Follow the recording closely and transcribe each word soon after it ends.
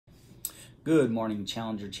Good morning,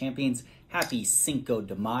 Challenger Champions. Happy Cinco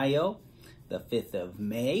de Mayo, the 5th of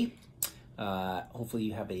May. Hopefully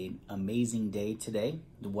you have an amazing day today.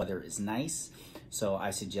 The weather is nice, so I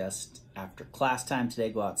suggest after class time today,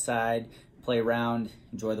 go outside, play around,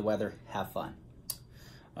 enjoy the weather, have fun.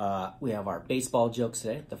 We have our baseball jokes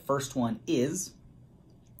today. The first one is,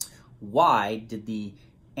 why did the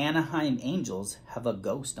Anaheim Angels have a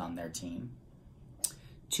ghost on their team?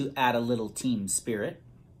 To add a little team spirit.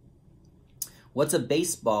 What's a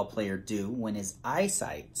baseball player do when his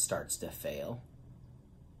eyesight starts to fail?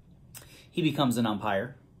 He becomes an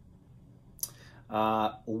umpire.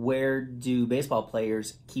 Where do baseball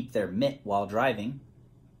players keep their mitt while driving?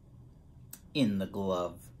 In the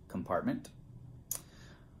glove compartment.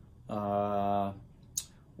 Why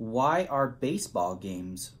are baseball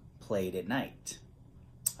games played at night?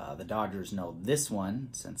 The Dodgers know this one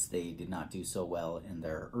since they did not do so well in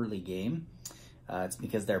their early game. It's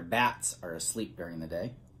because their bats are asleep during the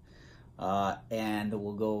day. And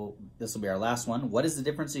this will be our last one. What is the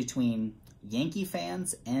difference between Yankee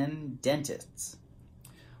fans and dentists?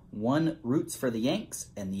 One roots for the Yanks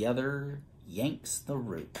and the other yanks the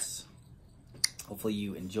roots. Hopefully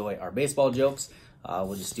you enjoy our baseball jokes.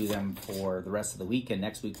 We'll just do them for the rest of the week, and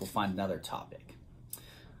next week we'll find another topic.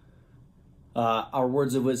 Our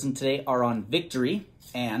words of wisdom today are on victory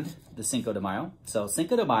and the Cinco de Mayo. So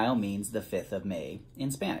Cinco de Mayo means the 5th of May in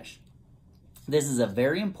Spanish. This is a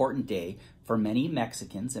very important day for many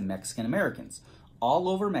Mexicans and Mexican Americans. All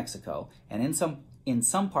over Mexico and in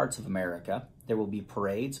some parts of America, there will be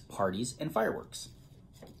parades, parties, and fireworks.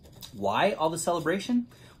 Why all the celebration?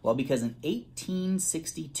 Well, because in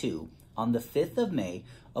 1862, on the 5th of May,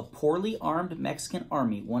 a poorly armed Mexican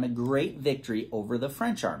army won a great victory over the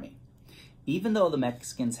French army. Even though the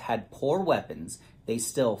Mexicans had poor weapons, they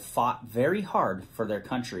still fought very hard for their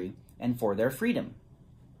country and for their freedom.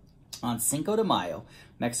 On Cinco de Mayo,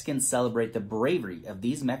 Mexicans celebrate the bravery of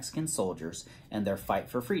these Mexican soldiers and their fight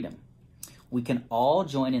for freedom. We can all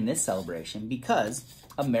join in this celebration because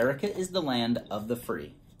America is the land of the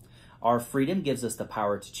free. Our freedom gives us the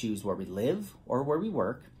power to choose where we live or where we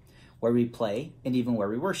work, where we play, and even where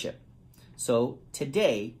we worship. So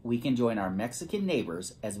today, we can join our Mexican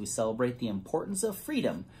neighbors as we celebrate the importance of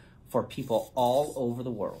freedom for people all over the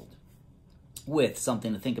world. With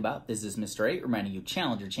something to think about, this is Mr. A reminding you,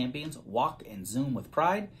 Challenger Champions, walk and zoom with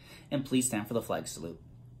pride, and please stand for the flag salute.